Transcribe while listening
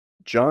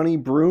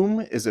Johni Broome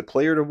is a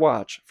player to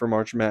watch for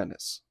March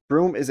Madness.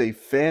 Broome is a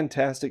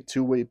fantastic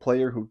two-way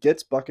player who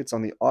gets buckets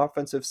on the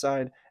offensive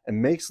side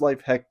and makes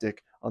life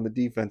hectic on the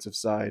defensive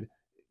side,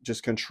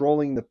 just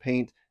controlling the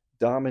paint,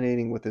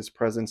 dominating with his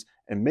presence,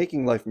 and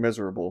making life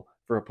miserable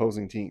for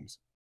opposing teams.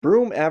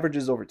 Broome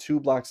averages over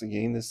 2 blocks a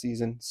game this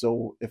season,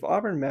 so if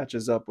Auburn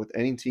matches up with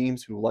any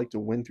teams who like to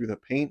win through the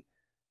paint,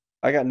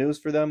 I got news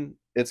for them.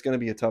 It's going to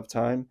be a tough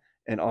time,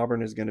 and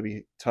Auburn is going to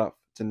be tough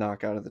to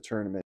knock out of the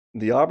tournament.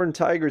 The Auburn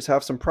Tigers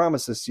have some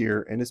promise this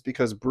year, and it's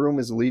because Broome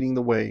is leading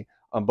the way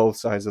on both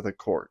sides of the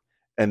court.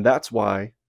 And that's why